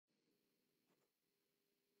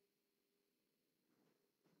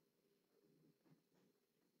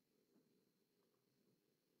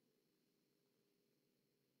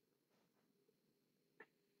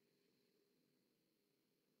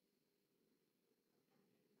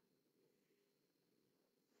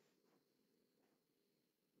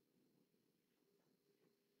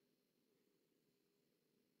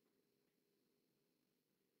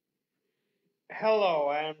Hello,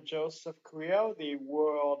 I'm Joseph Carrillo, the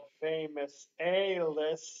world famous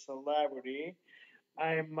A-list celebrity.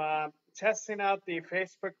 I'm testing out the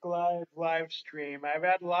Facebook live stream. I've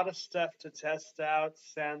had a lot of stuff to test out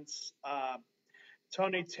since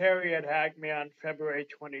Tony Terry had hacked me on February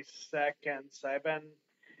 22nd. So I've been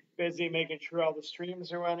busy making sure all the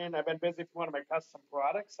streams are running. I've been busy for one of my custom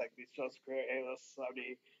products, like these Joseph Carrillo A-list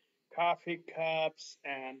celebrity coffee cups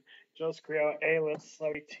and Joseph Carrillo A-list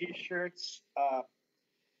celebrity T-shirts.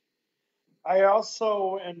 I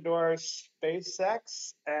also endorse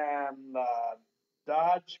SpaceX and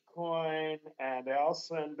Dogecoin, and I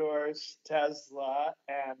also endorse Tesla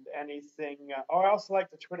and anything. I also like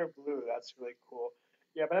the Twitter Blue. That's really cool.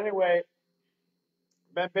 Yeah, but anyway,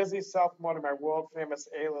 been busy self-promoting my world famous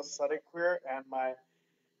A-list study career and my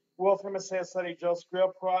world famous A-list study Joe's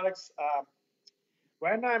Grill products.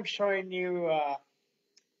 Right now, I'm showing you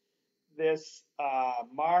this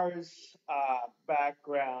Mars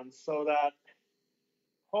background so that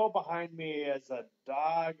hole behind me is a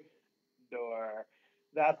dog door.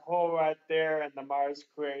 That hole right there in the Mars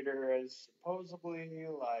crater is supposedly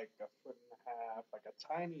like a foot and a half, like a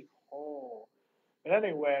tiny hole. But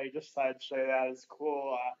anyway, just thought I'd show you that as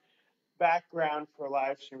cool background for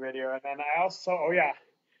live stream video. And then I also, oh yeah,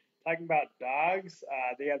 talking about dogs,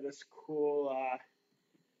 they have this cool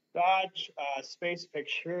Dodge space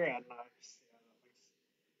picture, and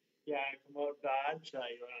yeah, I promote Dodge,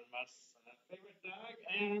 Elon Musk's favorite dog,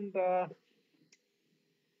 and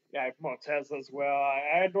yeah, I promote Tesla as well.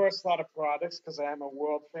 I endorse a lot of products because I am a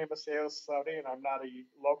world famous sales Saudi and I'm not a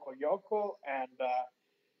local yokel, and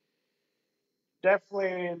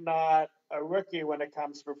definitely not a rookie when it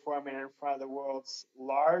comes to performing in front of the world's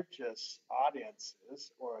largest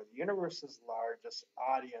audiences or the universe's largest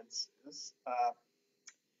audiences.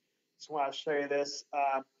 Just want to show you this.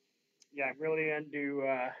 Yeah, I'm really into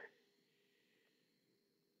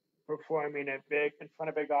performing at big in front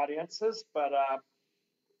of big audiences, but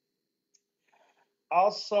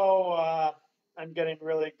also I'm getting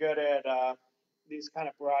really good at these kind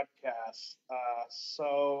of broadcasts.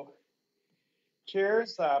 So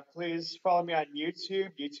cheers. Please follow me on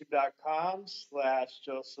YouTube,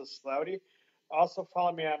 youtube.com/josephslowdy. Also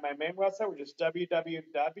follow me on my main website, which is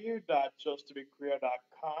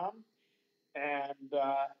www.josephwcarrillo.com. And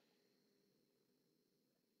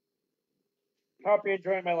hope you're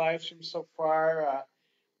enjoying my live stream so far.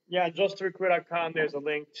 Yeah, josephwcarrillo.com, there's a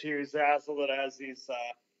link to Zazzle that has these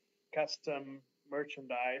custom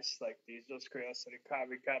merchandise, like these Joseph Carrillo City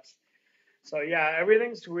coffee cups. So yeah,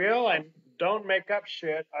 everything's real and don't make up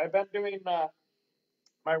shit. I've been doing my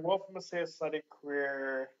Wolf of Messiah study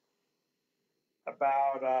career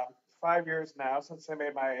about 5 years now since I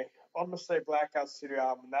made my own Messiah Blackout Studio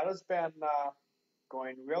album. That has been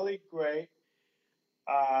going really great.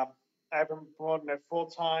 Um, I've been promoting it full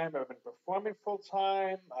time. I've been performing full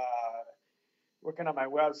time, working on my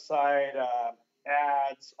website,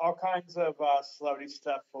 ads, all kinds of celebrity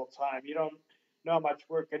stuff full time. You don't know how much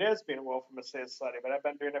work it is being a Wolf of Messiah celebrity, but I've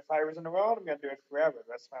been doing it 5 years in a row, and I'm going to do it forever, the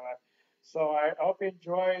rest of my life. So I hope you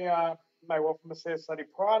enjoy my Wolf of Messiah study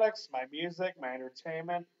products, my music, my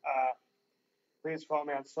entertainment. Please follow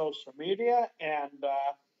me on social media, and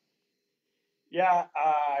yeah,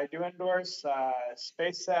 I do endorse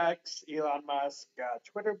SpaceX, Elon Musk,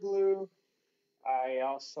 Twitter Blue. I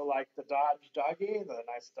also like the Dodge Doggy, the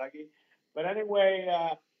nice Doggy. But anyway,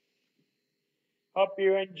 hope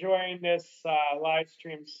you're enjoying this live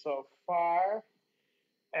stream so far.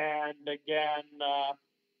 And again,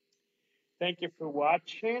 thank you for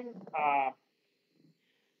watching.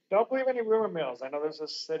 Don't believe any rumor mills. I know there's a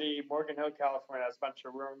city, Morgan Hill, California, has a bunch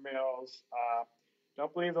of rumor mills.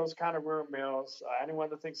 Don't believe those kind of rumor mills. Anyone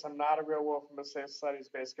that thinks I'm not a real wolf from the same study is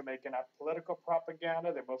basically making up political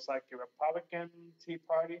propaganda. They're most likely Republican Tea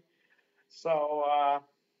Party. So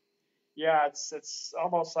yeah, it's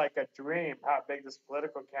almost like a dream how big this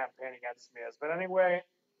political campaign against me is. But anyway,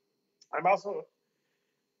 I'm also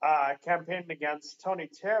campaigning against Tony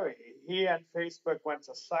Terry. He and Facebook went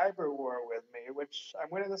to cyber war with me, which I'm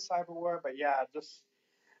winning the cyber war. But yeah, just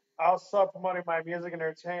also promoting my music,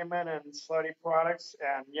 entertainment, and celebrity products.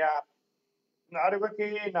 And yeah, not a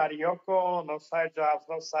rookie, not a yokel, no side jobs,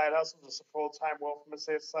 no side hustles, just a full-time wolf from a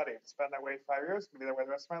safe study. It's been that way 5 years, gonna be that way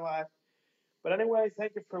the rest of my life. But anyway,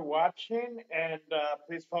 thank you for watching, and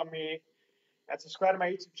please follow me and subscribe to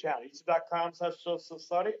my YouTube channel,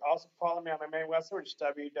 youtube.com/josephstudy. Also follow me on my main website, which is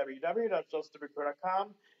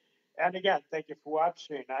www.josephwcarrillo.com. And again, thank you for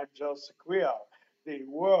watching. I'm Joseph Carrillo, the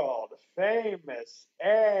world famous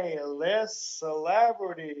A-list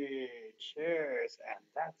celebrity. Cheers, and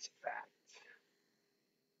that's a fact.